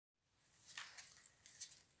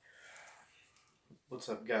What's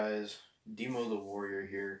up, guys? Demo the Warrior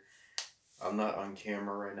here. I'm not on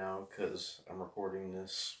camera right now because I'm recording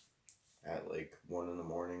this at like 1 in the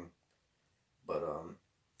morning. But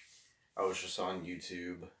I was just on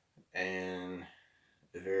YouTube, and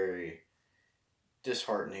a very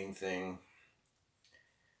disheartening thing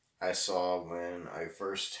I saw when I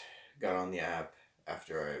first got on the app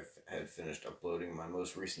after I had finished uploading my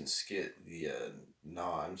most recent skit, the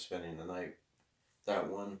Nah, I'm Spending the Night, that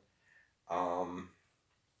one.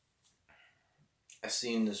 I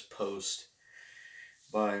seen this post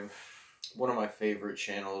by one of my favorite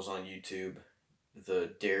channels on YouTube,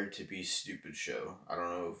 the Dare to Be Stupid Show. I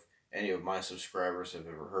don't know if any of my subscribers have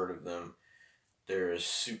ever heard of them. They're a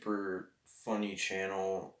super funny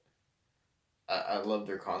channel. I love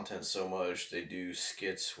their content so much. They do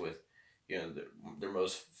skits with, their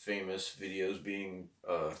most famous videos being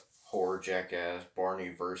Horror Jackass, Barney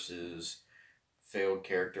versus, failed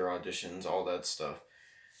character auditions, all that stuff.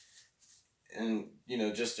 And,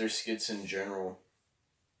 just their skits in general.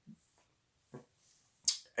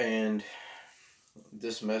 And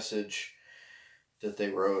this message that they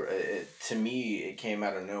wrote, to me, it came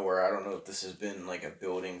out of nowhere. I don't know if this has been like a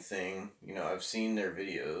building thing. I've seen their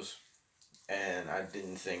videos, and I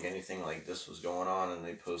didn't think anything like this was going on, and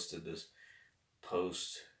they posted this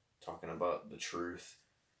post talking about the truth.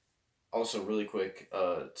 Also, really quick,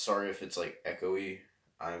 sorry if it's like echoey.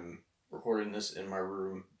 I'm recording this in my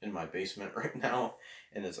room, in my basement right now,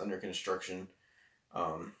 and it's under construction.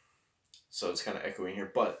 So it's kind of echoing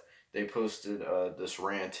here, but they posted this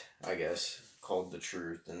rant, I guess, called The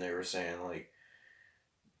Truth, and they were saying, like,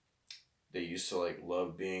 they used to, like,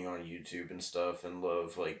 love being on YouTube and stuff, and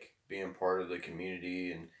love, like, being part of the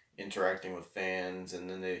community and interacting with fans, and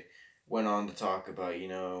then they went on to talk about,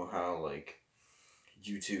 how, like,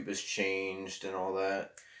 YouTube has changed and all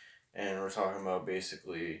that, and we're talking about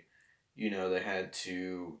basically, they had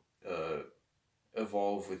to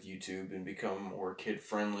evolve with YouTube and become more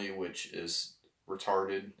kid-friendly, which is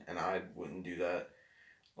retarded, and I wouldn't do that.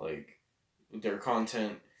 Like, their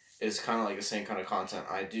content is kind of like the same kind of content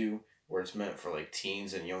I do, where it's meant for like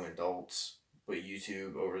teens and young adults, but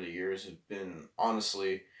YouTube over the years has been,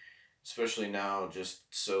 honestly, especially now,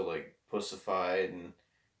 just so like pussified and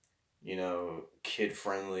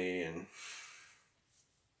kid-friendly, and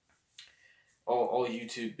all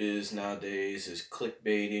YouTube is nowadays is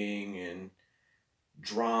clickbaiting and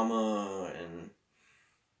drama, and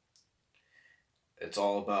it's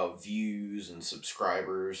all about views and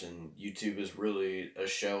subscribers, and YouTube is really a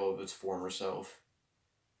shell of its former self,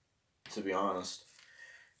 to be honest.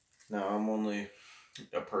 Now, I'm only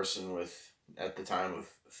a person with, at the time of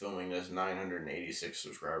filming this, 986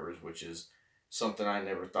 subscribers, which is something I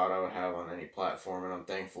never thought I would have on any platform, and I'm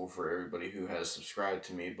thankful for everybody who has subscribed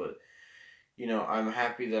to me, but I'm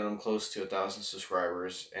happy that I'm close to 1,000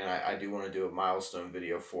 subscribers, and I do want to do a milestone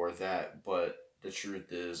video for that, but the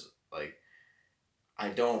truth is, like, I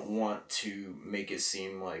don't want to make it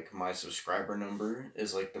seem like my subscriber number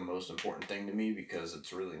is, like, the most important thing to me, because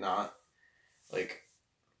it's really not. Like,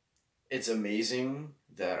 it's amazing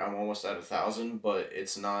that I'm almost at 1,000, but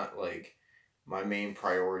it's not, like, my main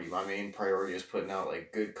priority. My main priority is putting out,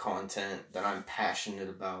 like, good content that I'm passionate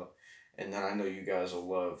about, and that I know you guys will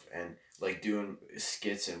love, and like doing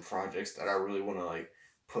skits and projects that I really want to like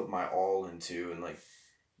put my all into, and like,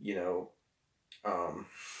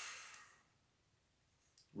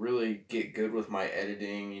 really get good with my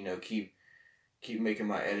editing, keep making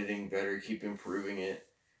my editing better, keep improving it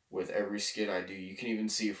with every skit I do. You can even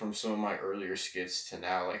see from some of my earlier skits to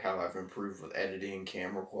now, like, how I've improved with editing,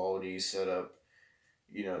 camera quality, setup,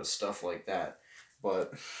 stuff like that.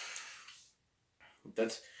 But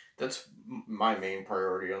that's my main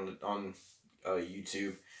priority on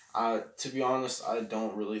YouTube. To be honest, I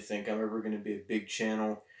don't really think I'm ever going to be a big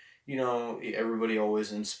channel. Everybody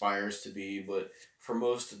always inspires to be, but for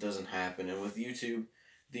most it doesn't happen. And with YouTube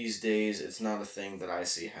these days, it's not a thing that I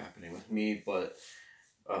see happening with me. But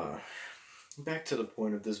back to the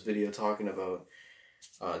point of this video, talking about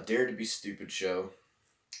Dare to Be Stupid Show.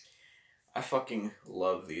 I fucking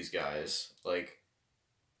love these guys. Like,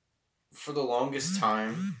 for the longest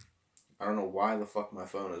time, I don't know why the fuck my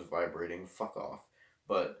phone is vibrating, fuck off,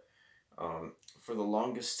 but for the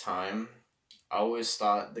longest time, I always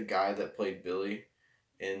thought the guy that played Billy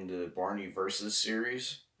in the Barney Versus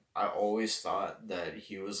series, I always thought that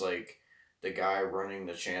he was like the guy running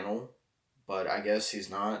the channel, but I guess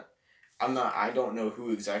he's not. I don't know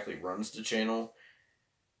who exactly runs the channel,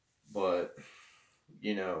 but,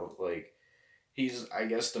 like, he's, I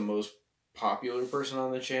guess, the most popular person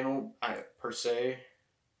on the channel, per se.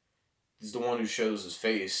 He's the one who shows his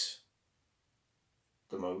face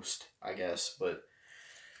the most, I guess, but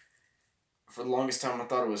for the longest time I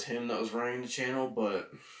thought it was him that was running the channel,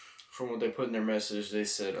 but from what they put in their message, they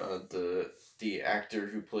said the actor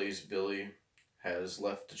who plays Billy has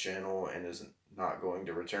left the channel and is not going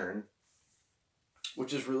to return,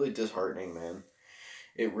 which is really disheartening, man.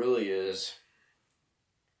 It really is.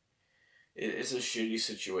 It's a shitty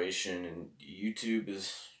situation, and YouTube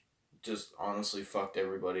is just honestly fucked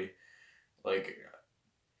everybody. Like,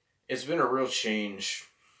 it's been a real change,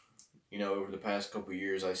 over the past couple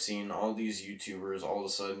years. I've seen all these YouTubers all of a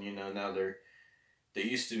sudden, now they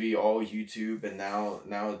used to be all YouTube, and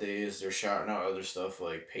nowadays they're shouting out other stuff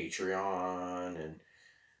like Patreon and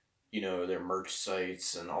their merch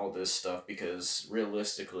sites and all this stuff, because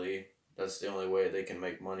realistically that's the only way they can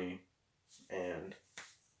make money. And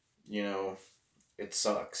it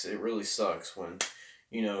sucks. It really sucks when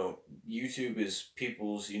YouTube is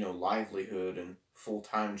people's livelihood and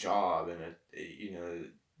full-time job, and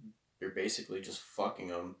they're basically just fucking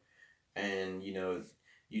them. And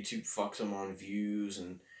YouTube fucks them on views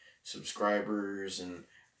and subscribers and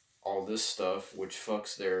all this stuff, which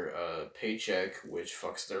fucks their paycheck, which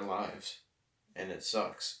fucks their lives, and it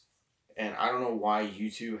sucks. And I don't know why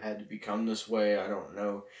YouTube had to become this way. I don't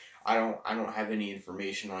know. I don't have any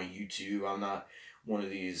information on YouTube. I'm not one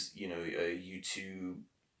of these YouTube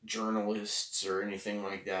journalists or anything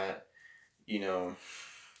like that. I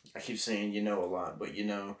keep saying a lot, but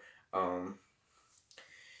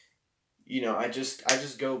I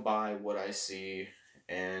just go by what I see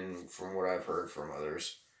and from what I've heard from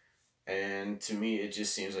others. And to me, it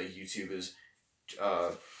just seems like YouTube is,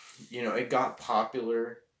 it got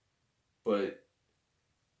popular, but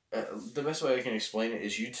the best way I can explain it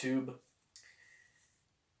is YouTube,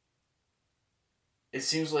 it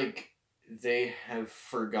seems like they have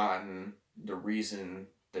forgotten the reason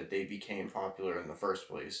that they became popular in the first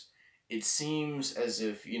place. It seems as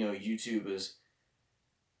if, YouTube is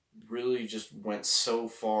really just went so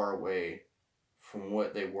far away from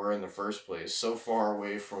what they were in the first place, so far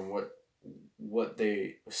away from what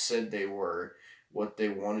they said they were, what they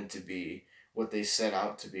wanted to be, what they set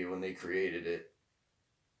out to be when they created it.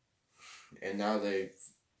 And now they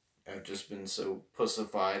have just been so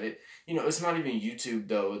pussified. It's not even YouTube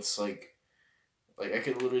though. It's like I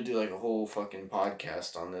could literally do like a whole fucking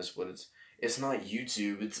podcast on this, but it's not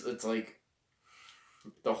YouTube. It's like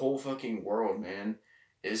the whole fucking world, man.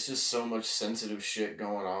 It's just so much sensitive shit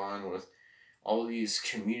going on with all these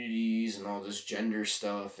communities and all this gender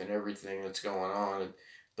stuff and everything that's going on. And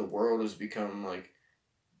the world has become like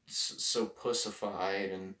so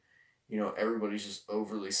pussified, and everybody's just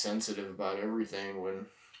overly sensitive about everything when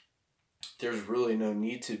there's really no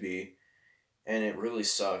need to be, and it really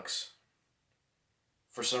sucks.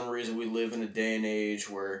 For some reason, we live in a day and age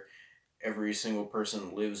where every single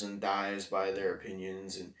person lives and dies by their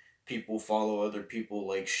opinions, and people follow other people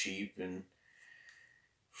like sheep. And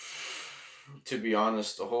to be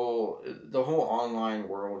honest, the whole online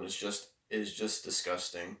world is just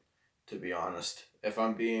disgusting. To be honest, if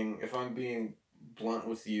I'm being blunt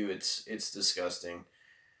with you, it's disgusting.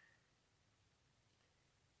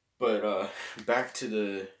 But back to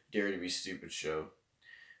the Dare to Be Stupid show.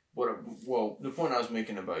 The point I was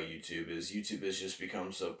making about YouTube is YouTube has just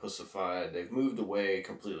become so pussified. They've moved away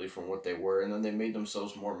completely from what they were, and then they made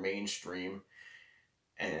themselves more mainstream,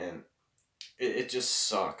 and it just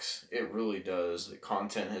sucks. It really does. The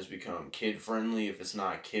content has become kid-friendly. If it's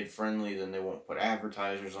not kid-friendly, then they won't put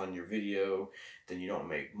advertisers on your video, then you don't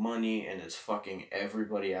make money, and it's fucking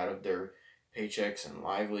everybody out of their paychecks and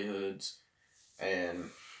livelihoods. And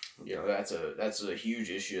that's a huge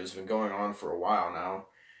issue that's been going on for a while now.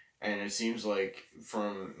 And it seems like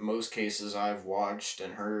from most cases I've watched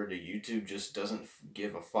and heard, YouTube just doesn't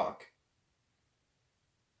give a fuck.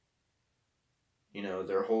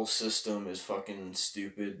 Their whole system is fucking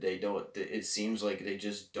stupid. It seems like they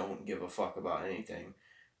just don't give a fuck about anything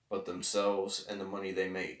but themselves and the money they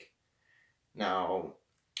make. Now,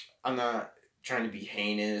 I'm not trying to be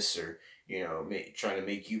heinous or, trying to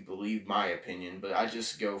make you believe my opinion, but I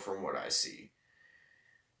just go from what I see.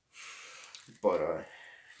 But,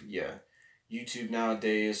 yeah, YouTube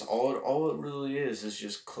nowadays, all it really is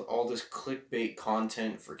just all this clickbait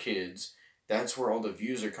content for kids. That's where all the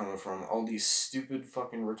views are coming from. All these stupid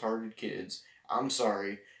fucking retarded kids. I'm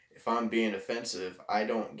sorry if I'm being offensive. I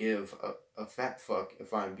don't give a fat fuck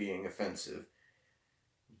if I'm being offensive.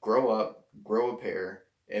 Grow up, grow a pair,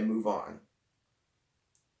 and move on.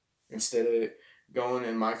 Instead of going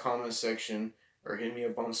in my comment section or hitting me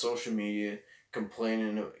up on social media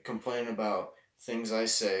complaining about things I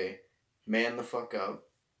say, man the fuck up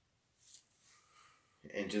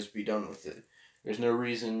and just be done with it. There's no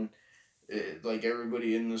reason like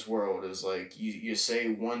everybody in this world is like, you say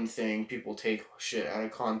one thing, people take shit out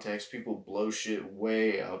of context, people blow shit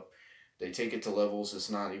way up, they take it to levels it's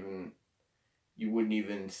not even, you wouldn't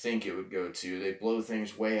even think it would go to. They blow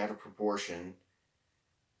things way out of proportion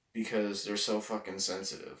because they're so fucking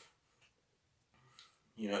sensitive.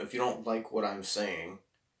 You know, if you don't like what I'm saying,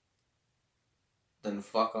 then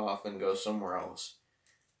fuck off and go somewhere else.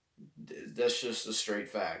 That's just the straight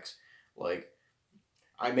facts. Like,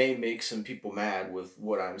 I may make some people mad with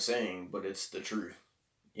what I'm saying, but it's the truth.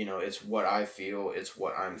 You know, it's what I feel, it's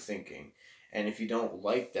what I'm thinking. And if you don't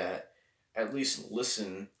like that, at least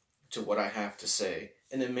listen to what I have to say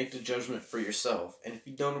and then make the judgment for yourself. And if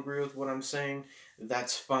you don't agree with what I'm saying,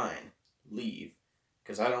 that's fine. Leave.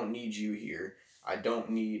 Because I don't need you here. I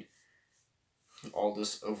don't need all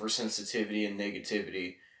this oversensitivity and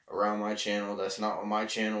negativity around my channel. That's not what my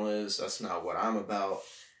channel is. That's not what I'm about.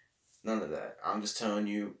 None of that. I'm just telling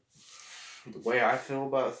you the way I feel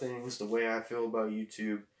about things, the way I feel about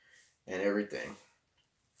YouTube, and everything.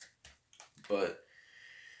 But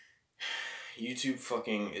YouTube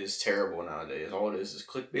fucking is terrible nowadays. All it is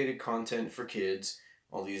clickbaited content for kids.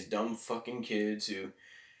 All these dumb fucking kids who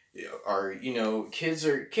are, you know, kids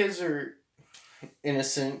are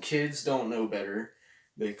innocent. Kids don't know better.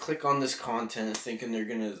 They click on this content thinking they're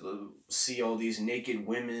gonna see all these naked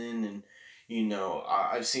women, and you know,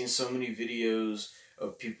 I've seen so many videos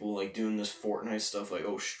of people like doing this Fortnite stuff, like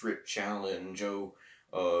strip challenge,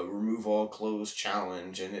 remove all clothes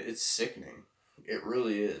challenge, and it's sickening. It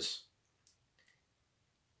really is.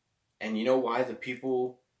 And you know why the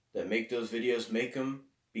people that make those videos make them?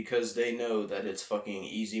 Because they know that it's fucking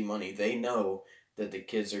easy money. They know that the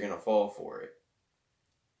kids are gonna fall for it.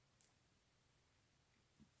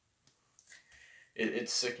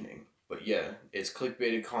 It's sickening. But yeah, it's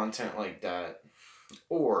clickbaited content like that.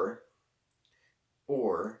 Or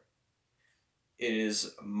it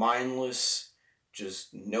is mindless,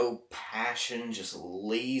 just no passion, just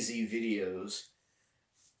lazy videos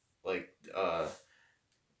like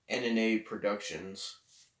NNA Productions.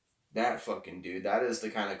 That fucking dude, that is the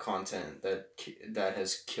kind of content that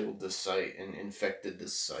has killed the site and infected the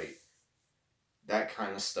site. That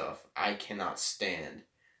kind of stuff, I cannot stand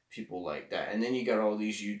people like that. And then you got all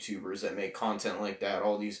these YouTubers that make content like that,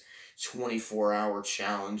 all these 24-hour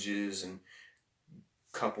challenges and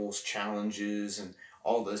couples challenges and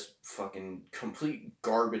all this fucking complete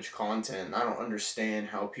garbage content. I don't understand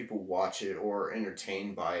how people watch it or are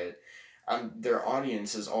entertained by it. Their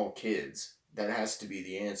audience is all kids. That has to be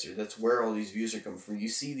the answer. That's where all these views are coming from. You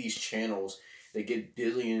see these channels, they get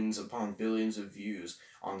billions upon billions of views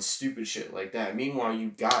on stupid shit like that. Meanwhile, you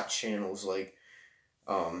got channels like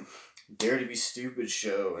Dare to Be Stupid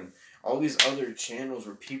Show and all these other channels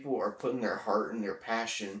where people are putting their heart and their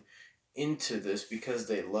passion into this because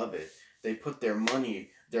they love it. They put their money,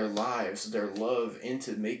 their lives, their love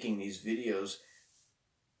into making these videos.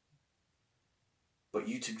 But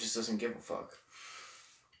YouTube just doesn't give a fuck.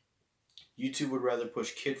 YouTube would rather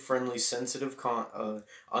push kid-friendly,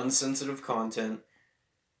 unsensitive content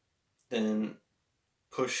than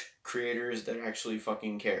push creators that actually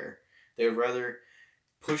fucking care. They would rather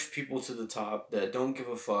push people to the top that don't give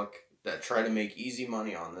a fuck, that try to make easy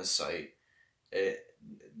money on this site,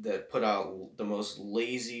 that put out the most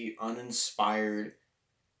lazy, uninspired,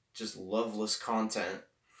 just loveless content,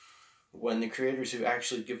 when the creators who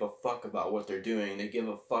actually give a fuck about what they're doing, they give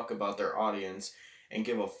a fuck about their audience, and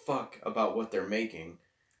give a fuck about what they're making.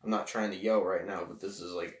 I'm not trying to yell right now, but this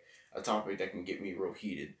is like a topic that can get me real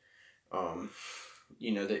heated.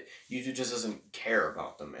 You know, that YouTube just doesn't care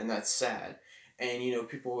about them, and that's sad. And, you know,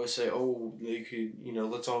 people always say, oh, they could, you know,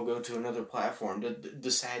 let's all go to another platform. The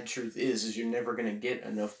sad truth is you're never going to get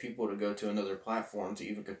enough people to go to another platform to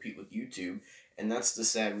even compete with YouTube, and that's the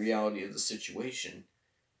sad reality of the situation.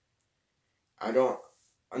 I don't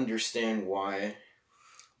understand why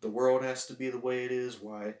the world has to be the way it is,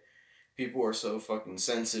 why people are so fucking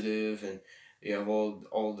sensitive, and you have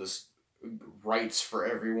all this rights for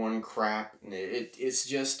everyone crap, and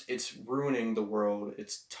it's ruining the world.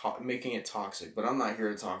 It's making it toxic. But I'm not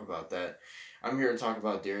here to talk about that. I'm here to talk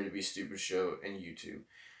about Dare to Be Stupid Show and YouTube.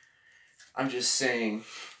 I'm just saying,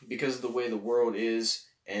 because of the way the world is,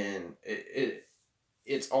 and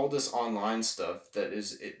it's all this online stuff that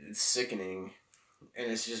it's sickening,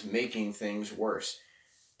 and it's just making things worse.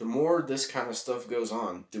 The more this kind of stuff goes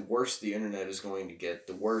on, the worse the internet is going to get,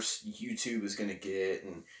 the worse YouTube is going to get,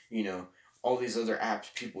 and, you know, all these other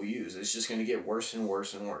apps people use. It's just going to get worse and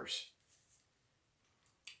worse and worse.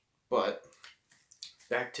 But,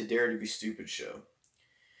 back to Dare to Be Stupid Show.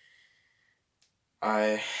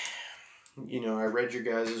 I read your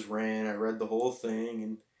guys' rant, I read the whole thing,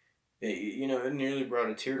 and it nearly brought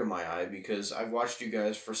a tear to my eye because I've watched you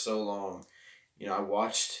guys for so long. I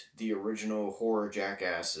watched the original horror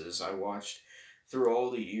jackasses. I watched through all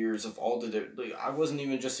the years of all like, I wasn't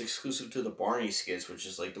even just exclusive to the Barney skits, which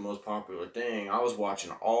is like the most popular thing. I was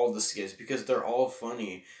watching all the skits because they're all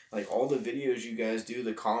funny. Like all the videos you guys do,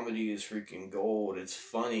 the comedy is freaking gold. It's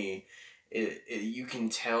funny. You can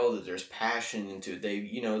tell that there's passion into it.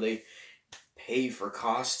 They pay for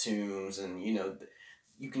costumes, and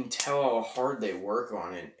you can tell how hard they work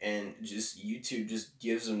on it, and just YouTube just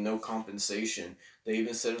gives them no compensation. They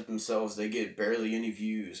even said it themselves, they get barely any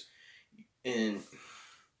views. And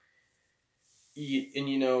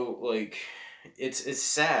like, it's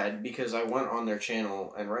sad because I went on their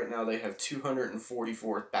channel and right now they have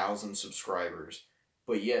 244,000 subscribers,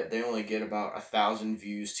 but yet they only get about 1,000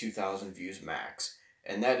 views, 2,000 views max.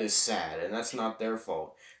 And that is sad, and that's not their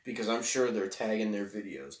fault because I'm sure they're tagging their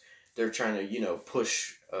videos. They're trying to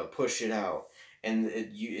push it out, and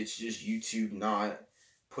it's just YouTube not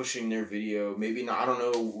pushing their video. Maybe not. I don't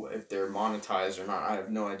know if they're monetized or not. I have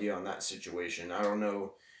no idea on that situation. I don't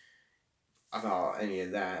know about any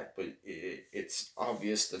of that, but it's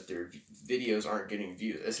obvious that their videos aren't getting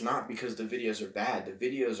views. It's not because the videos are bad. The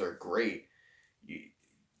videos are great.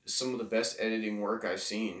 Some of the best editing work I've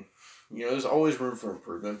seen. There's always room for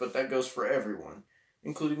improvement, but that goes for everyone,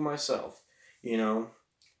 including myself.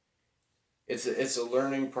 It's a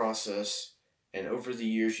learning process, and over the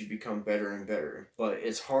years you become better and better. But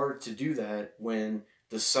it's hard to do that when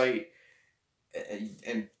the site,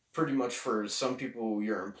 and pretty much for some people,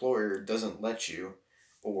 your employer doesn't let you,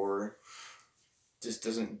 or just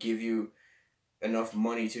doesn't give you enough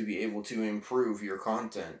money to be able to improve your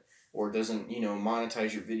content, or doesn't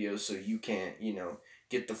monetize your videos, so you can't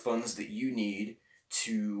get the funds that you need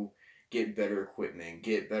to get better equipment,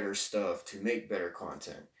 get better stuff, to make better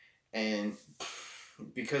content. And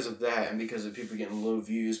because of that, and because of people getting low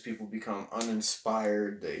views, people become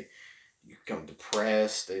uninspired, they become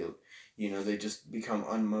depressed, they just become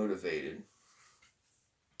unmotivated.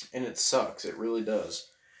 And it sucks, it really does.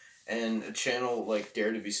 And a channel like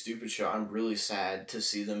Dare to Be Stupid Show, I'm really sad to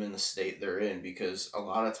see them in the state they're in, because a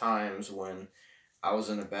lot of times when I was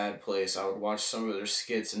in a bad place, I would watch some of their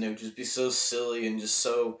skits and they would just be so silly and just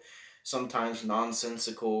so sometimes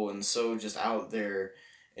nonsensical and so just out there,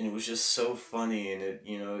 and it was just so funny, and it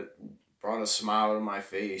brought a smile to my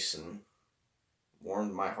face and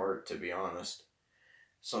warmed my heart, to be honest.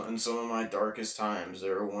 So in some of my darkest times, they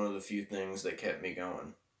were one of the few things that kept me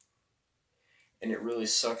going. And it really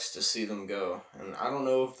sucks to see them go. And I don't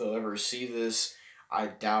know if they'll ever see this. I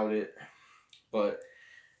doubt it. But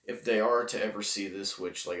if they are to ever see this,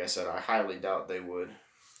 which, like I said, I highly doubt they would,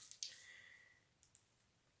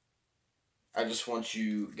 I just want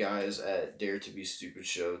you guys at Dare to Be Stupid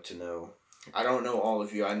Show to know. I don't know all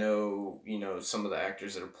of you. I know, some of the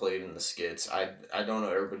actors that have played in the skits. I don't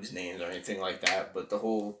know everybody's names or anything like that, but the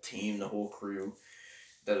whole team, the whole crew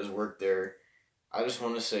that has worked there, I just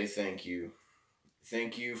want to say thank you.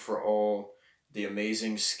 Thank you for all the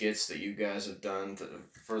amazing skits that you guys have done,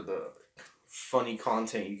 for the funny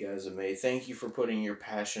content you guys have made. Thank you for putting your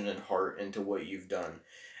passion and heart into what you've done.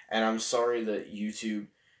 And I'm sorry that YouTube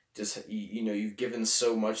just, you've given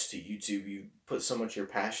so much to YouTube. You put so much of your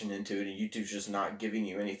passion into it, and YouTube's just not giving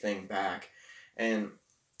you anything back. And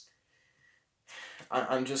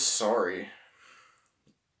I'm just sorry.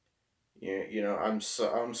 I'm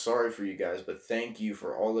sorry for you guys, but thank you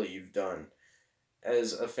for all that you've done.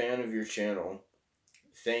 As a fan of your channel,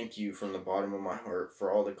 thank you from the bottom of my heart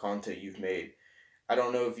for all the content you've made. I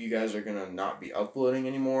don't know if you guys are going to not be uploading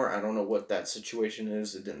anymore. I don't know what that situation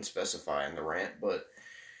is. It didn't specify in the rant, but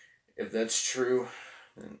if that's true,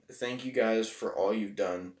 then thank you guys for all you've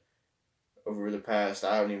done over the past,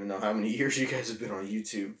 I don't even know how many years you guys have been on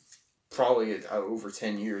YouTube. Probably over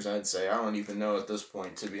 10 years, I'd say. I don't even know at this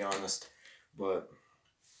point, to be honest. But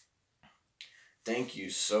thank you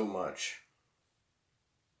so much.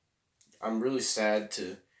 I'm really sad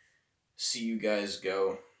to see you guys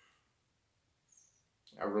go.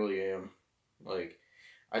 I really am. Like,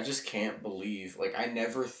 I just can't believe. Like, I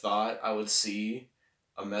never thought I would see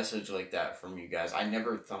a message like that from you guys. I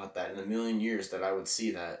never thought that in a million years that I would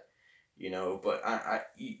see that. But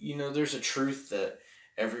there's a truth that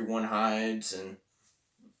everyone hides, and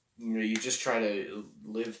you just try to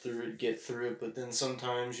live through it, get through it, but then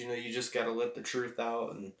sometimes you just gotta let the truth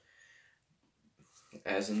out. And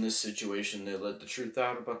as in this situation, they let the truth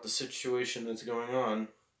out about the situation that's going on,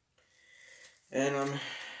 and I'm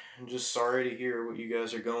just sorry to hear what you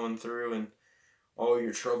guys are going through and all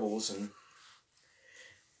your troubles. And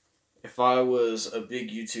if I was a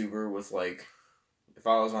big YouTuber with if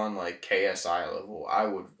I was on KSI level,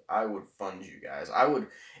 would fund you guys. I would,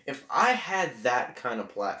 if I had that kind of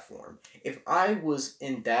platform, if I was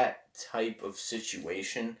in that type of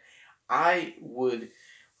situation, I would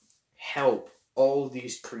help all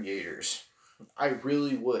these creators. I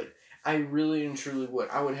really would. I really and truly would.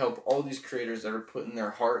 I would help all these creators that are putting their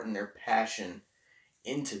heart and their passion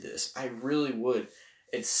into this. I really would.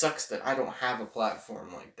 It sucks that I don't have a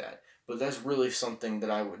platform like that, but that's really something that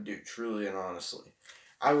I would do, truly and honestly.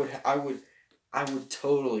 I would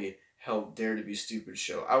totally help Dare to Be Stupid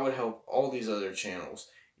Show. I would help all these other channels.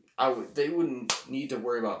 They wouldn't need to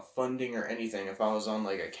worry about funding or anything if I was on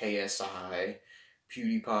like a KSI,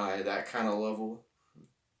 PewDiePie, that kind of level.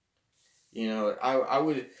 You know,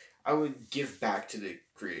 I would give back to the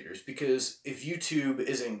creators, because if YouTube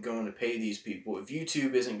isn't going to pay these people, if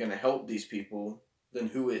YouTube isn't going to help these people, then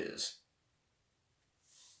who is?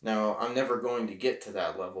 Now, I'm never going to get to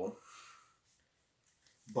that level,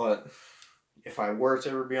 but if I were to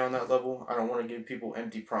ever be on that level, I don't want to give people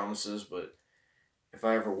empty promises, but if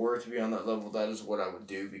I ever were to be on that level, that is what I would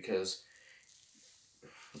do, because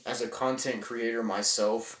as a content creator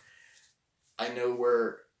myself, I know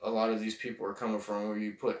where a lot of these people are coming from, where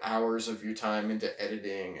you put hours of your time into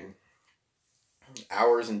editing and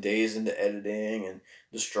hours and days into editing, and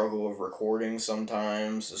the struggle of recording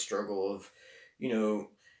sometimes, the struggle of, you know,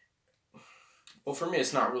 well, for me,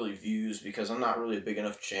 it's not really views, because I'm not really a big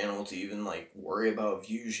enough channel to even, like, worry about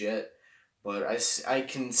views yet, but I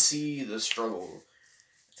can see the struggle,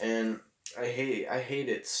 and I hate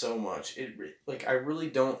it so much. Like, I really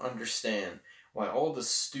don't understand why all the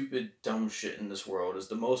stupid, dumb shit in this world is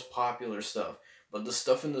the most popular stuff, but the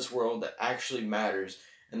stuff in this world that actually matters,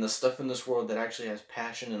 and the stuff in this world that actually has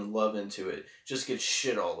passion and love into it, just gets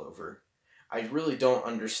shit all over. I really don't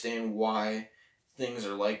understand why things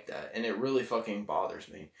are like that, and it really fucking bothers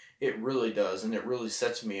me. It really does, and it really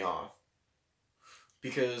sets me off.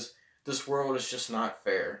 Because this world is just not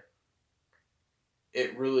fair.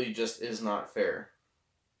 It really just is not fair.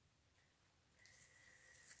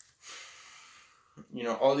 You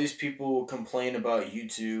know, all these people complain about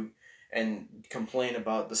YouTube and complain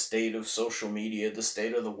about the state of social media, the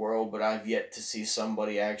state of the world, but I've yet to see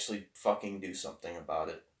somebody actually fucking do something about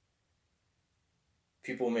it.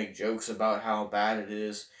 People make jokes about how bad it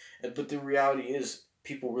is, but the reality is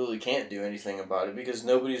people really can't do anything about it, because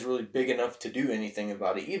nobody's really big enough to do anything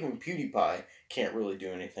about it. Even PewDiePie can't really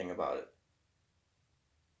do anything about it.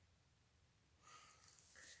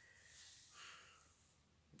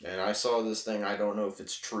 And I saw this thing, I don't know if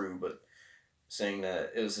it's true, but saying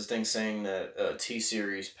that, it was this thing saying that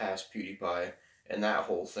T-Series passed PewDiePie, and that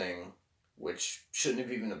whole thing, which shouldn't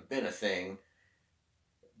have even have been a thing,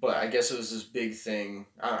 but I guess it was this big thing.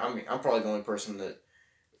 I mean, I'm probably the only person that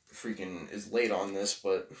freaking is late on this,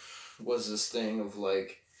 but was this thing of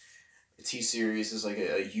like, T-Series is like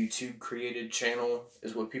a YouTube created channel,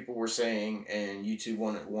 is what people were saying, and YouTube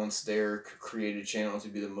wants their created channel to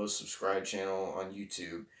be the most subscribed channel on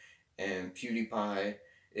YouTube, and PewDiePie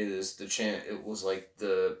is it was like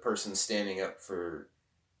the person standing up for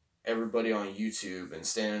everybody on YouTube, and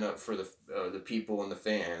standing up for the people and the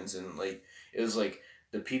fans, and like, it was like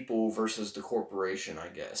the people versus the corporation, I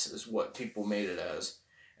guess, is what people made it as.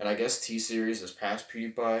 And I guess T-Series has passed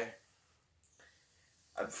PewDiePie.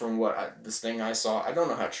 From this thing I saw, I don't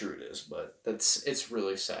know how true it is, but it's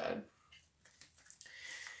really sad.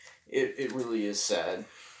 It really is sad.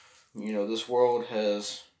 You know, this world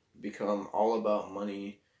has become all about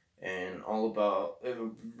money, and all about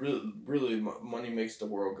really money makes the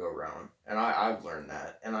world go round, and I've learned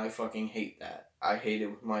that, and I fucking hate that. I hate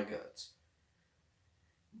it with my guts.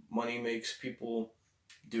 Money makes people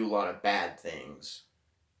do a lot of bad things.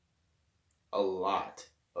 A lot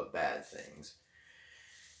of bad things.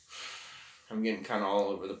 I'm getting kind of all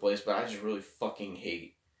over the place, but I just really fucking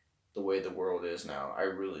hate the way the world is now. I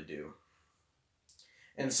really do.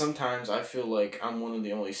 And sometimes I feel like I'm one of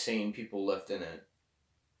the only sane people left in it.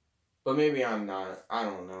 But maybe I'm not. I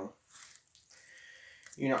don't know.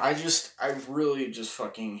 You know, I really just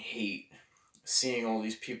fucking hate seeing all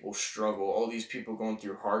these people struggle, all these people going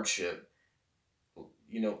through hardship.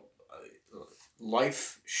 You know,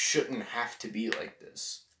 life shouldn't have to be like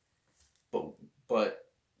this. But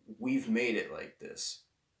we've made it like this.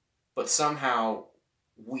 But somehow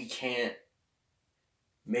we can't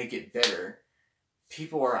make it better.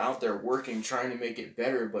 People are out there working, trying to make it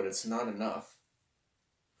better, but it's not enough.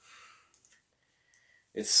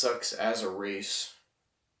 It sucks as a race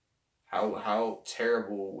how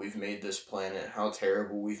terrible we've made this planet, how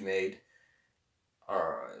terrible we've made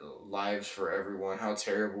our lives for everyone, how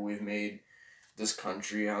terrible we've made this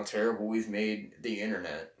country, how terrible we've made the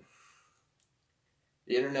internet.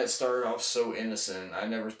 The internet started off so innocent. I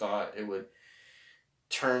never thought it would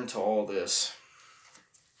turn to all this.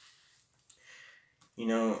 You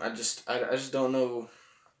know, I just don't know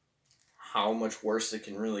how much worse it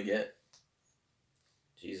can really get.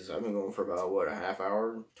 Jesus, I've been going for about, what, a half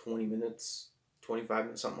hour, 20 minutes, 25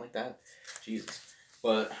 minutes, something like that. Jesus.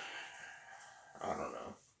 But, I don't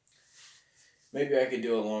know. Maybe I could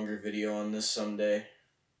do a longer video on this someday.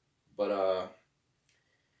 But,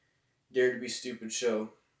 Dare to Be Stupid Show.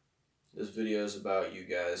 This video is about you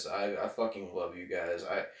guys. I fucking love you guys.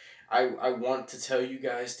 I want to tell you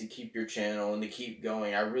guys to keep your channel and to keep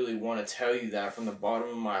going. I really want to tell you that from the bottom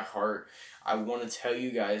of my heart. I want to tell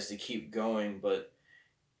you guys to keep going, but,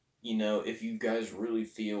 you know, if you guys really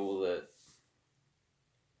feel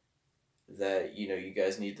that you know, you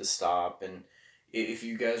guys need to stop, and if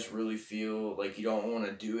you guys really feel like you don't want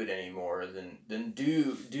to do it anymore, then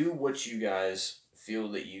do what you guys feel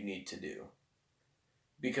that you need to do.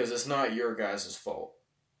 Because it's not your guys' fault.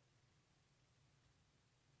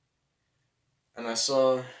 And I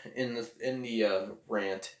saw in the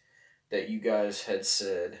rant that you guys had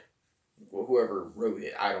said, well, whoever wrote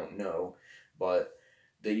it, I don't know, but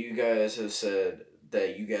that you guys have said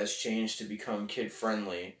that you guys changed to become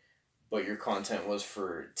kid-friendly, but your content was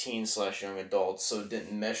for teen/young adults, so it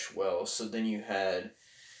didn't mesh well. So then you had,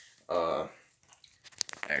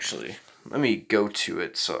 actually, let me go to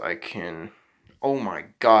it so I can... Oh my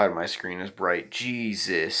god, my screen is bright.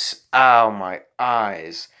 Jesus. Ow, my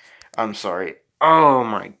eyes. I'm sorry. Oh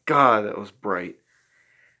my god, that was bright.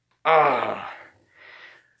 Ah.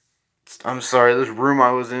 I'm sorry, this room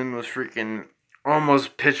I was in was freaking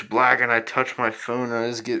almost pitch black, and I touched my phone and I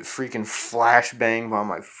just get freaking flashbanged by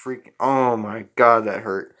my freaking... Oh my god, that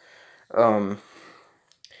hurt.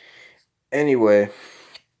 Anyway.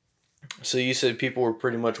 So you said people were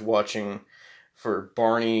pretty much watching for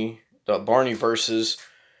the Barney versus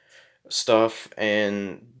stuff,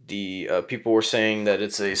 and the people were saying that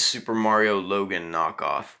it's a Super Mario Logan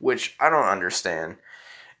knockoff, which I don't understand.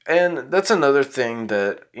 And that's another thing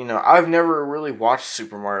that, you know, I've never really watched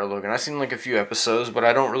Super Mario Logan. I've seen like a few episodes, but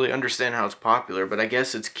I don't really understand how it's popular. But I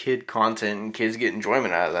guess it's kid content and kids get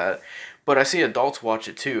enjoyment out of that. But I see adults watch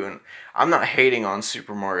it too, and I'm not hating on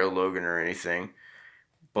Super Mario Logan or anything.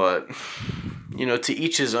 But, you know, to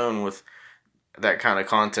each his own with that kind of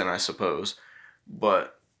content, I suppose.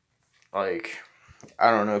 But, like,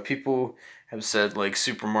 I don't know, people have said, like,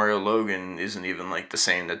 Super Mario Logan isn't even, like, the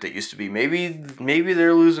same that they used to be. Maybe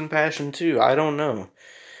they're losing passion, too. I don't know.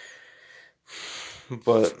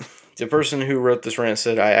 But the person who wrote this rant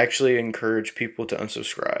said, I actually encourage people to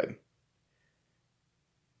unsubscribe.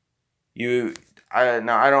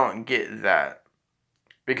 Now, I don't get that.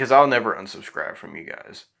 Because I'll never unsubscribe from you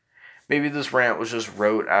guys. Maybe this rant was just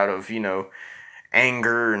wrote out of, you know,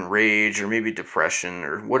 anger and rage, or maybe depression,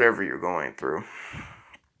 or whatever you're going through.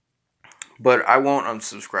 But I won't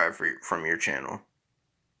unsubscribe from your channel,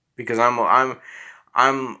 because I'm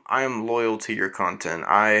loyal to your content.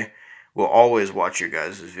 I will always watch your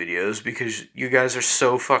guys' videos because you guys are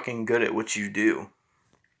so fucking good at what you do.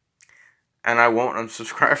 And I won't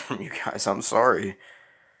unsubscribe from you guys. I'm sorry.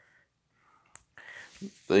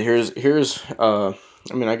 But here's I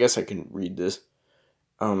mean, I guess I can read this.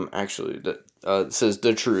 Actually, it says,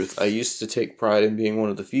 the truth. I used to take pride in being one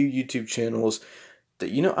of the few YouTube channels that,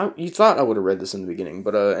 you know, you thought I would have read this in the beginning,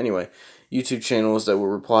 but anyway, YouTube channels that will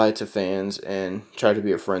reply to fans and try to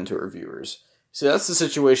be a friend to our viewers. See, that's the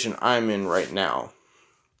situation I'm in right now.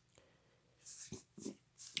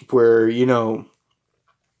 Where, you know,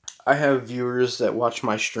 I have viewers that watch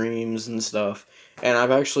my streams and stuff, and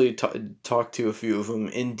I've actually talked to a few of them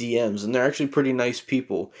in DMs, and they're actually pretty nice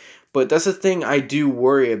people. But that's the thing I do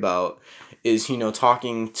worry about, is, you know,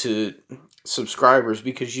 talking to subscribers,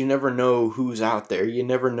 because you never know who's out there. You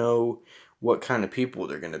never know what kind of people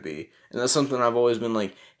they're going to be. And that's something I've always been,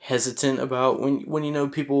 like, hesitant about. When you know,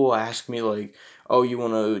 people will ask me, like, oh, you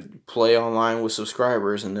want to play online with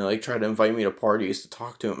subscribers, and they, like, try to invite me to parties to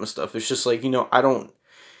talk to them and stuff. It's just like, you know,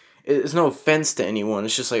 it's no offense to anyone.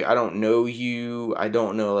 It's just like, I don't know you. I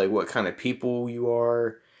don't know, like, what kind of people you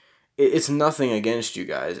are. It's nothing against you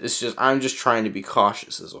guys. It's just, I'm just trying to be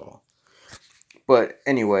cautious is all. But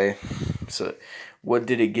anyway, so what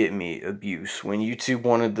did it get me? Abuse. When YouTube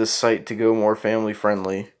wanted this site to go more family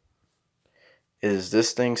friendly. Is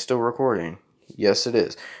this thing still recording? Yes, it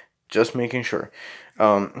is. Just making sure.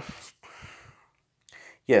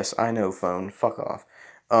 Yes, I know, phone. Fuck off.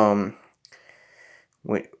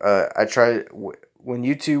 When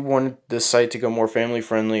YouTube wanted this site to go more family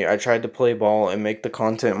friendly, I tried to play ball and make the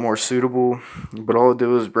content more suitable, but all it did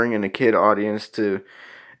was bring in a kid audience to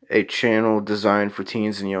a channel designed for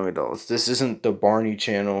teens and young adults. This isn't the Barney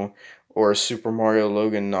channel or a Super Mario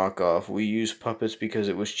Logan knockoff. We use puppets because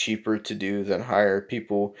it was cheaper to do than hire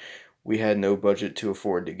people we had no budget to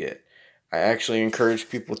afford to get. I actually encourage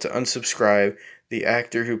people to unsubscribe. The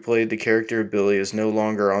actor who played the character Billy is no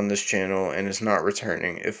longer on this channel and is not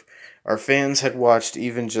returning. If our fans had watched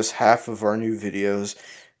even just half of our new videos,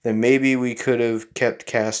 then maybe we could have kept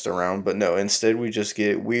cast around, but no, instead we just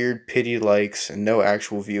get weird pity likes and no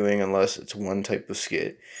actual viewing unless it's one type of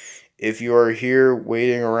skit. If you are here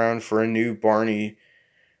waiting around for a new Barney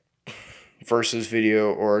versus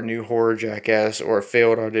video or a new horror jackass or a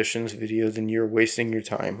failed auditions video, then you're wasting your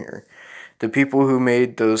time here. The people who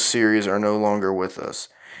made those series are no longer with us.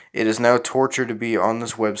 It is now torture to be on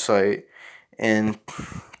this website and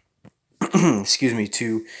excuse me,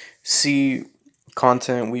 to see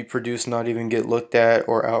content we produce not even get looked at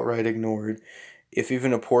or outright ignored. If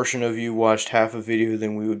even a portion of you watched half a video,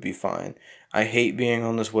 then we would be fine. I hate being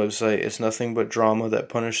on this website. It's nothing but drama that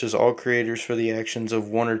punishes all creators for the actions of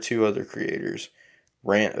one or two other creators.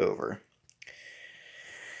 Rant over.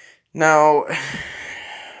 Now,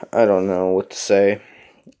 I don't know what to say.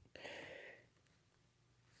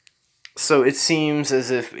 So it seems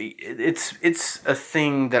as if it's a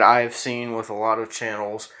thing that I've seen with a lot of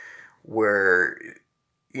channels where,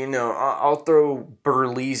 you know, I'll throw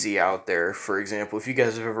Burleezy out there, for example. If you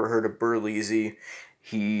guys have ever heard of Burleezy,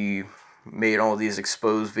 he made all these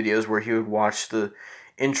exposed videos where he would watch the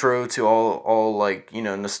intro to all like, you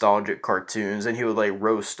know, nostalgic cartoons, and he would like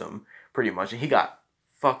roast them pretty much, and he got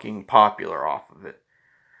fucking popular off of it.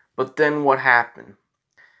 But then what happened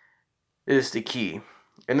is the key,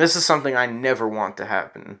 and this is something I never want to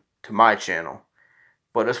happen to my channel,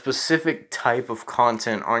 but a specific type of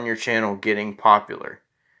content on your channel getting popular,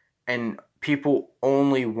 and people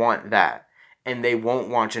only want that, and they won't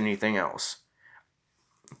watch anything else.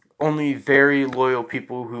 Only very loyal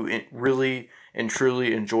people who really and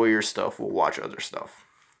truly enjoy your stuff will watch other stuff.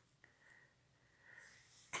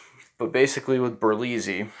 But basically with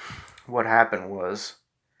Burleezy, what happened was,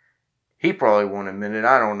 he probably won't admit it,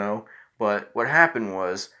 I don't know, but what happened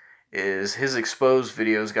is his exposed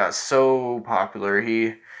videos got so popular,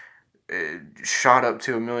 he shot up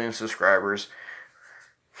to 1 million subscribers,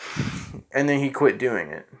 and then he quit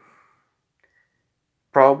doing it.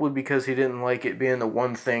 Probably because he didn't like it being the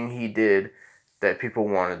one thing he did that people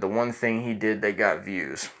wanted. The one thing he did that got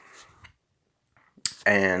views.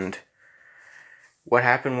 And what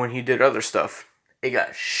happened when he did other stuff? It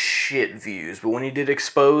got shit views. But when he did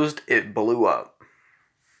exposed, it blew up.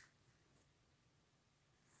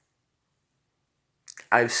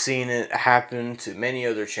 I've seen it happen to many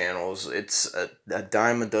other channels. It's a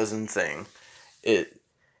dime a dozen thing.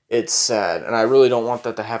 It's sad. And I really don't want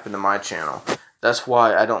that to happen to my channel. That's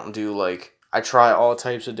why I don't do, like, I try all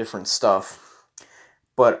types of different stuff,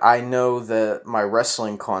 but I know that my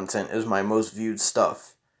wrestling content is my most viewed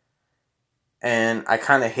stuff, and I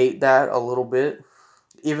kind of hate that a little bit,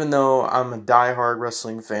 even though I'm a diehard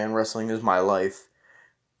wrestling fan. Wrestling is my life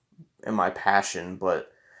and my passion,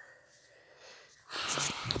 but,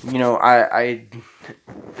 you know, I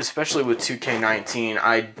especially with 2K19,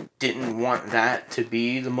 I didn't want that to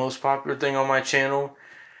be the most popular thing on my channel.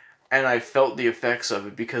 And I felt the effects of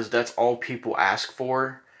it because that's all people ask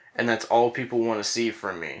for, and that's all people want to see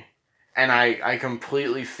from me. And I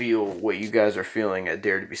completely feel what you guys are feeling at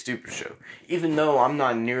Dare to Be Stupid Show. Even though I'm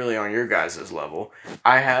not nearly on your guys' level,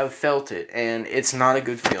 I have felt it, and it's not a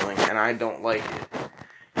good feeling, and I don't like it.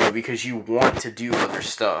 You know, because you want to do other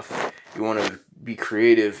stuff. You want to be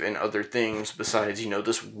creative in other things besides, you know,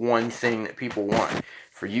 this one thing that people want.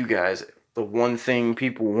 For you guys, the one thing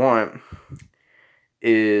people want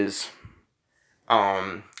is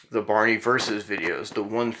the Barney versus videos. The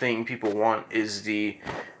one thing people want is the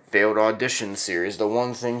failed audition series. The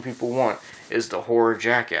one thing people want is the horror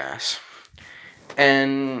jackass.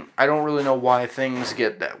 And I don't really know why things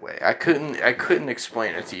get that way. I couldn't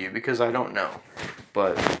explain it to you because I don't know.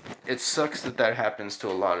 But it sucks that happens to a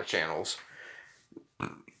lot of channels.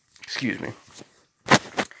 Excuse me.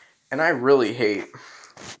 And I really hate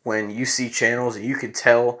when you see channels and you could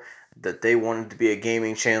tell that they wanted to be a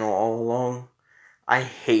gaming channel all along. I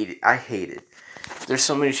hate it. I hate it. There's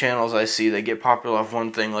so many channels I see that get popular off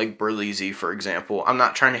one thing, like Burleezy, for example. I'm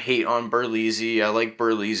not trying to hate on Burleezy. I like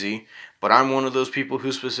Burleezy. But I'm one of those people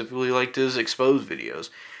who specifically liked his exposed videos.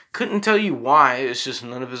 Couldn't tell you why. It's just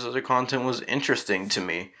none of his other content was interesting to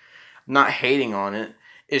me. Not hating on it.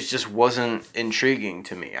 It just wasn't intriguing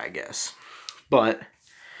to me, I guess. But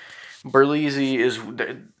Burleezy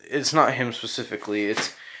it's not him specifically.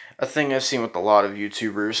 It's a thing I've seen with a lot of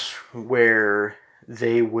YouTubers where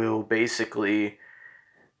they will basically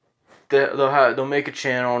they'll make a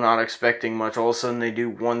channel not expecting much. All of a sudden they do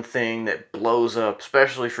one thing that blows up,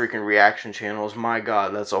 especially freaking reaction channels. My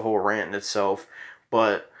God, that's a whole rant in itself.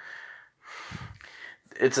 But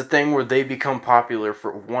it's a thing where they become popular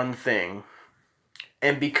for one thing.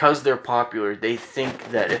 And because they're popular, they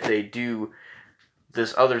think that if they do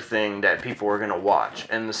this other thing that people are going to watch.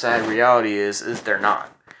 And the sad reality is they're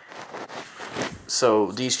not.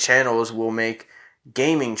 So these channels will make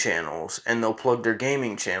gaming channels, and they'll plug their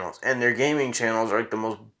gaming channels, and their gaming channels are like the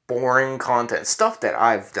most boring content, stuff that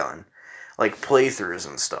I've done, like playthroughs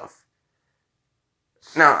and stuff.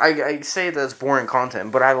 Now, I say that's boring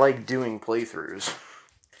content, but I like doing playthroughs.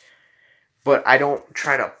 But I don't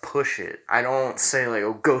try to push it. I don't say like,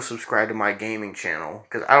 oh, go subscribe to my gaming channel,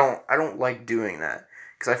 because I don't like doing that,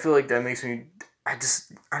 because I feel like that makes me, I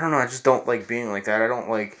don't know, I just don't like being like that. I don't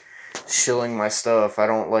like shilling my stuff. I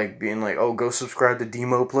don't like being like, oh, go subscribe to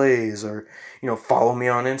Demo Plays, or, you know, follow me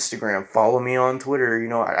on Instagram, follow me on Twitter. You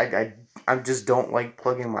know, I just don't like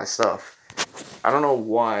plugging my stuff. I don't know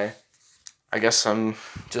why. I guess I'm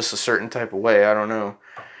just a certain type of way. I don't know.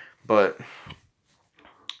 But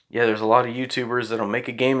yeah, there's a lot of YouTubers that'll make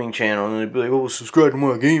a gaming channel and they'll be like, oh, subscribe to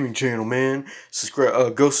my gaming channel, man.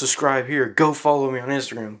 Go subscribe here. Go follow me on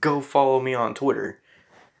Instagram. Go follow me on Twitter.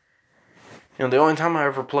 You know, the only time I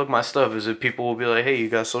ever plug my stuff is if people will be like, hey, you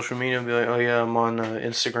got social media? I'll be like, oh yeah, I'm on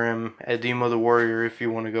Instagram at Demo the Warrior if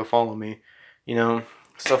you want to go follow me. You know,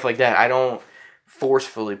 stuff like that. I don't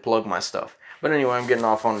forcefully plug my stuff. But anyway, I'm getting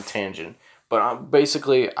off on a tangent. But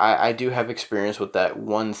basically, I do have experience with that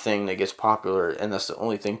one thing that gets popular, and that's the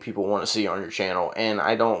only thing people want to see on your channel, and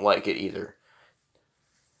I don't like it either.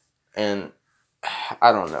 And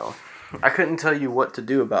I don't know. I couldn't tell you what to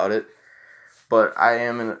do about it, but I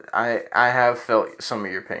have felt some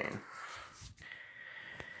of your pain.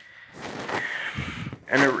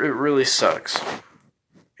 And it really sucks.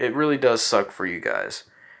 It really does suck for you guys.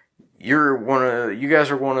 You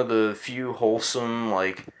guys are one of the few wholesome,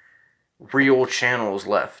 like, real channels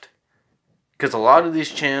left, because a lot of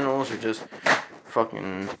these channels are just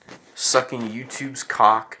fucking sucking YouTube's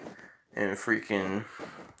cock and freaking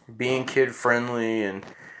being kid friendly and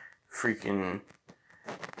freaking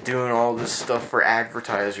doing all this stuff for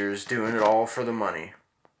advertisers, doing it all for the money.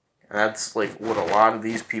 And that's like what a lot of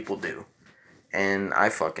these people do, and I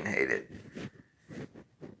fucking hate it.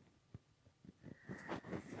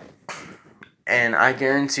 And I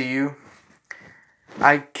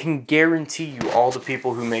can guarantee you all the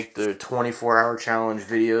people who make the 24-hour challenge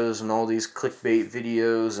videos and all these clickbait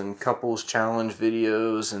videos and couples challenge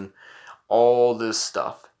videos and all this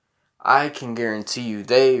stuff, I can guarantee you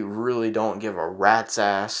they really don't give a rat's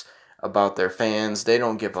ass about their fans. They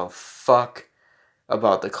don't give a fuck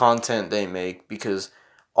about the content they make, because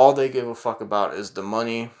all they give a fuck about is the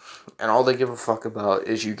money, and all they give a fuck about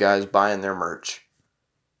is you guys buying their merch.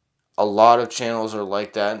 A lot of channels are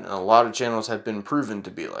like that, and a lot of channels have been proven to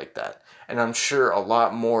be like that. And I'm sure a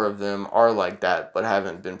lot more of them are like that, but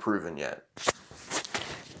haven't been proven yet.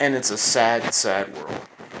 And it's a sad, sad world.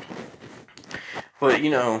 But, you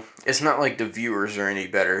know, it's not like the viewers are any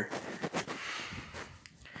better.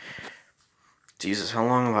 Jesus, how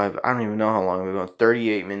long have I don't even know how long we've been going.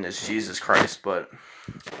 38 minutes, Jesus Christ. But,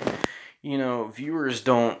 you know, viewers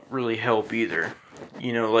don't really help either.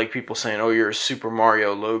 You know, like people saying, oh, you're a Super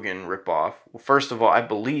Mario Logan ripoff. Well, first of all, I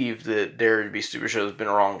believe that Dare to Be Stupid Show has been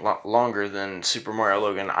around longer than Super Mario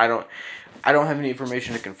Logan. I don't have any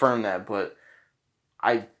information to confirm that, but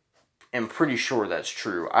I am pretty sure that's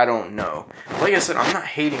true. I don't know. Like I said, I'm not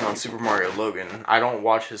hating on Super Mario Logan. I don't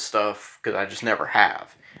watch his stuff because I just never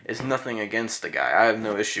have. It's nothing against the guy. I have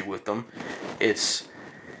no issue with him. It's,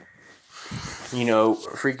 you know,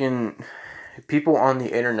 freaking people on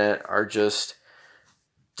the internet are just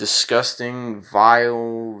disgusting,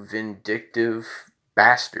 vile, vindictive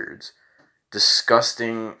bastards.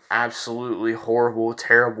 Disgusting, absolutely horrible,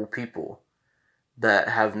 terrible people that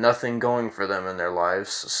have nothing going for them in their lives.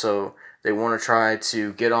 So they want to try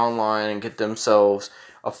to get online and get themselves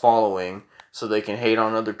a following so they can hate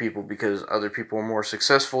on other people because other people are more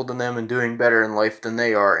successful than them and doing better in life than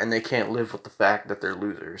they are, and they can't live with the fact that they're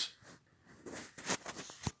losers.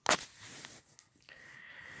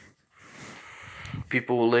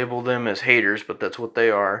 People will label them as haters, but that's what they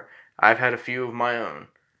are. I've had a few of my own.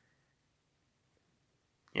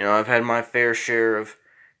 You know, I've had my fair share of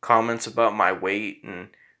comments about my weight and,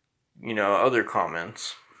 you know, other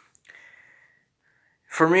comments.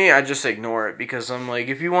 For me, I just ignore it because I'm like,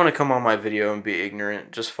 if you want to come on my video and be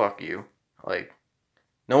ignorant, just fuck you. Like,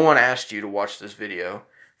 no one asked you to watch this video,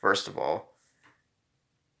 first of all.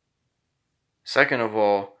 Second of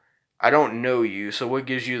all, I don't know you, so what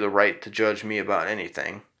gives you the right to judge me about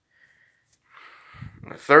anything?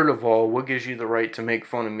 Third of all, what gives you the right to make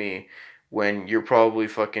fun of me when you're probably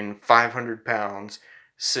fucking 500 pounds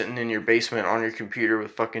sitting in your basement on your computer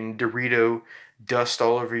with fucking Dorito dust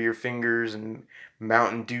all over your fingers and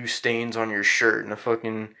Mountain Dew stains on your shirt and a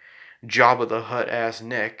fucking Jabba the Hutt ass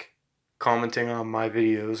neck commenting on my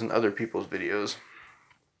videos and other people's videos.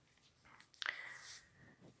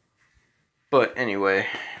 But anyway,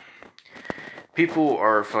 people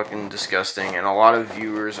are fucking disgusting, and a lot of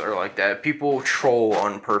viewers are like that. People troll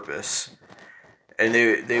on purpose. And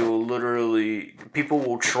they will literally, people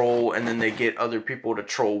will troll and then they get other people to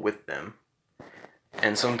troll with them.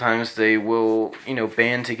 And sometimes they will,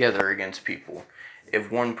 band together against people.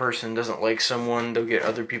 If one person doesn't like someone, they'll get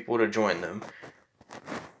other people to join them.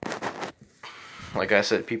 Like I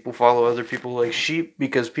said, people follow other people like sheep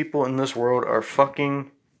because people in this world are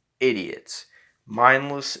fucking idiots.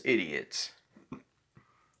 Mindless idiots.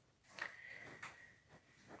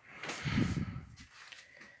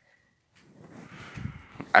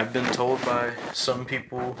 I've been told by some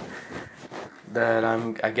people that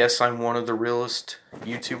I guess I'm one of the realest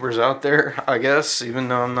YouTubers out there, I guess, even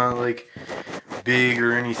though I'm not, like, big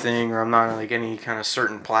or anything, or I'm not, like, any kind of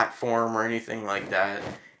certain platform or anything like that.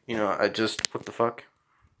 I just, what the fuck?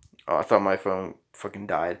 Oh, I thought my phone fucking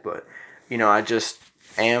died, but, I just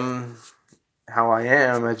am how I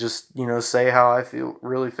am. I just, say how I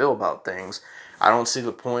really feel about things. I don't see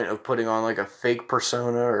the point of putting on, like, a fake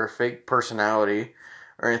persona or a fake personality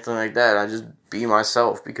or anything like that. I just be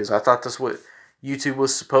myself because I thought that's what YouTube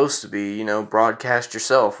was supposed to be, broadcast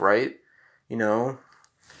yourself, right?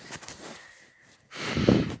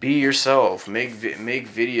 Be yourself. Make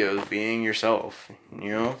videos being yourself,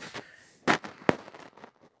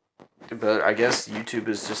 But I guess YouTube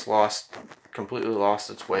has just completely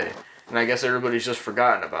lost its way. And I guess everybody's just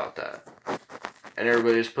forgotten about that. And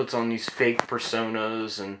everybody just puts on these fake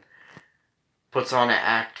personas and puts on an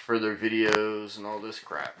act for their videos and all this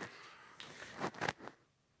crap.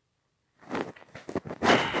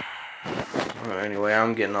 Well, anyway,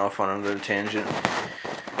 I'm getting off on another tangent.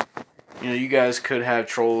 You guys could have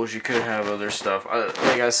trolls, you could have other stuff.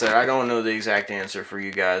 Like I said, I don't know the exact answer for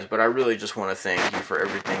you guys, but I really just want to thank you for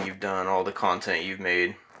everything you've done, all the content you've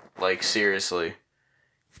made. Like, seriously.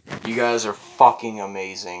 You guys are fucking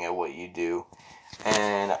amazing at what you do.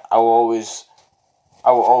 And I will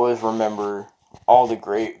always remember all the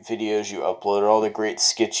great videos you uploaded, all the great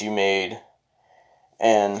skits you made,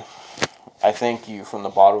 and I thank you from the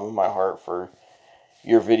bottom of my heart for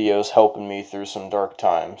your videos helping me through some dark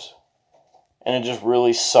times. And it just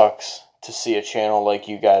really sucks to see a channel like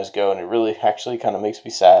you guys go, and it really actually kind of makes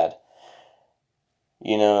me sad.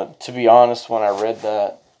 To be honest, when I read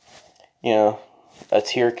that, a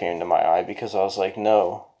tear came to my eye because I was like,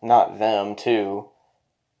 no, not them too.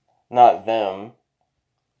 Not them.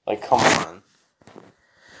 Like, come on.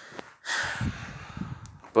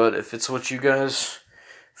 But if it's what you guys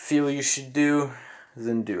feel you should do,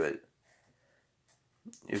 then do it.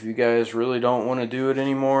 If you guys really don't want to do it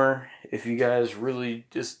anymore, if you guys really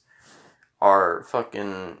just are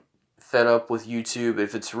fucking fed up with YouTube,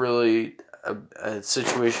 if it's really a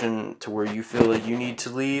situation to where you feel like you need to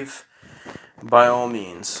leave, by all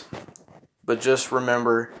means. But just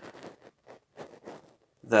remember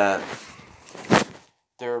that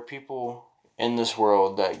there are people in this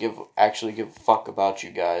world that actually give a fuck about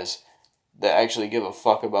you guys, that actually give a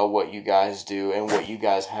fuck about what you guys do and what you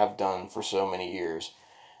guys have done for so many years.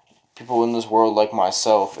 People in this world like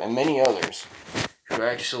myself and many others who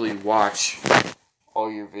actually watch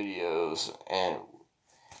all your videos and,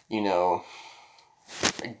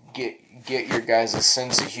 get your guys'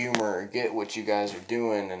 sense of humor, get what you guys are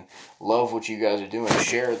doing, and love what you guys are doing,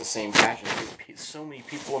 share the same passion. There's so many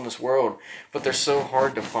people in this world, but they're so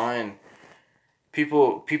hard to find.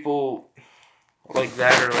 People like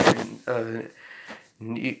that are like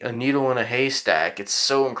a needle in a haystack. It's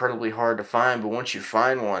so incredibly hard to find, but once you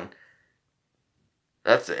find one,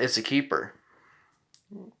 it's a keeper.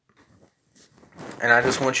 And I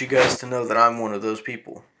just want you guys to know that I'm one of those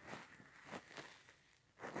people.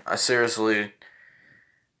 I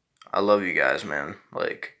love you guys, man.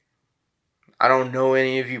 Like, I don't know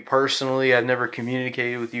any of you personally. I've never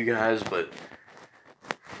communicated with you guys, but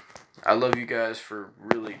I love you guys for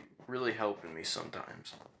really, really helping me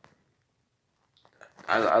sometimes.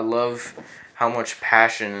 I love how much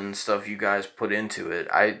passion and stuff you guys put into it.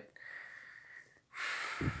 I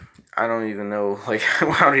don't even know, like,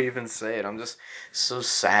 how to even say it. I'm just so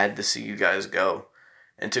sad to see you guys go.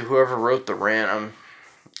 And to whoever wrote the rant,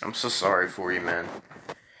 I'm so sorry for you, man.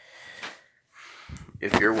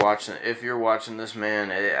 If you're watching this,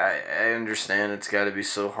 man, I understand it's got to be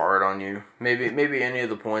so hard on you. Maybe any of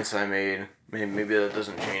the points I made Maybe that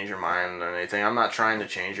doesn't change your mind or anything. I'm not trying to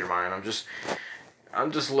change your mind.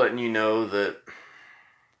 I'm just letting you know that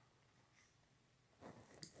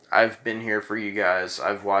I've been here for you guys.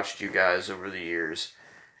 I've watched you guys over the years.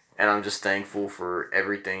 And I'm just thankful for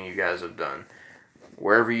everything you guys have done.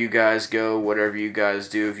 Wherever you guys go, whatever you guys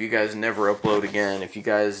do, if you guys never upload again, if you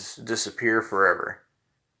guys disappear forever,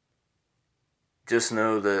 just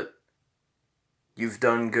know that you've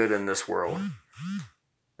done good in this world.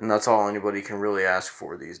 And that's all anybody can really ask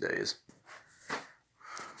for these days.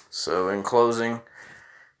 So in closing,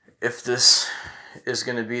 if this is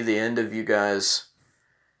going to be the end of you guys,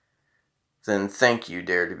 then thank you,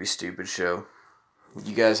 Dare to Be Stupid Show.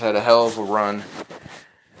 You guys had a hell of a run.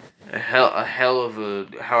 A hell of a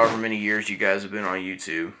however many years you guys have been on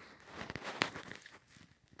YouTube.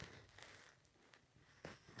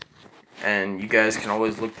 And you guys can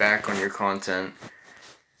always look back on your content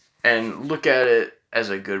and look at it as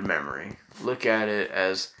a good memory. Look at it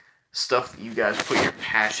as stuff that you guys put your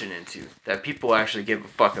passion into, that people actually give a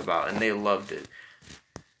fuck about, and they loved it.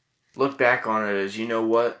 Look back on it as, you know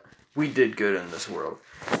what? We did good in this world.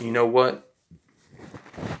 You know what?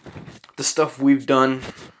 The stuff we've done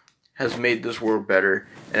has made this world better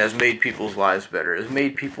and has made people's lives better. Has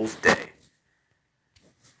made people's day.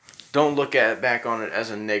 Don't look back on it as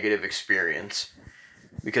a negative experience,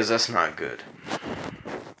 because that's not good.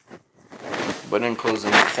 But in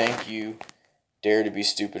closing, thank you, Dare to Be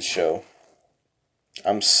Stupid Show.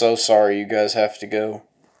 I'm so sorry you guys have to go.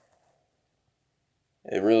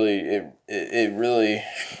 It really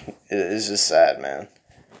is just sad, man.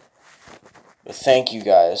 But thank you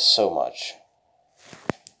guys so much.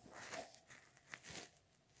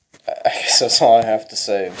 I guess that's all I have to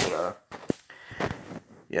say. But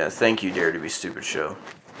yeah, thank you, Dare to Be Stupid Show.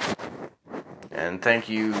 And thank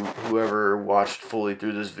you, whoever watched fully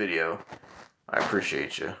through this video. I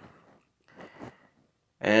appreciate you.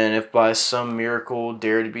 And if by some miracle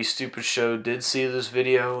Dare to Be Stupid Show did see this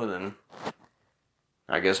video, then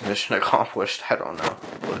I guess mission accomplished. I don't know.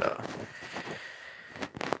 But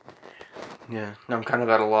yeah, I'm kind of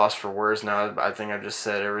at a loss for words now. I think I just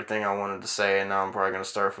said everything I wanted to say, and now I'm probably going to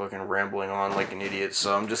start fucking rambling on like an idiot.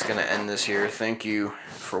 So I'm just going to end this here. Thank you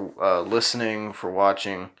for listening, for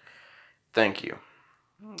watching. Thank you.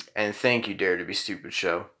 And thank you, Dare to Be Stupid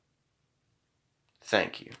Show.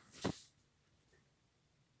 Thank you.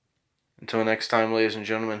 Until next time, ladies and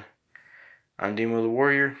gentlemen, I'm Demo the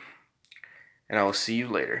Warrior, and I will see you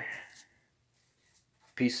later.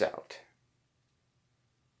 Peace out.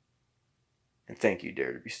 And thank you,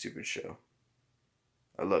 Dare to Be Stupid Show.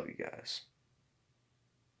 I love you guys.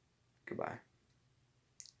 Goodbye.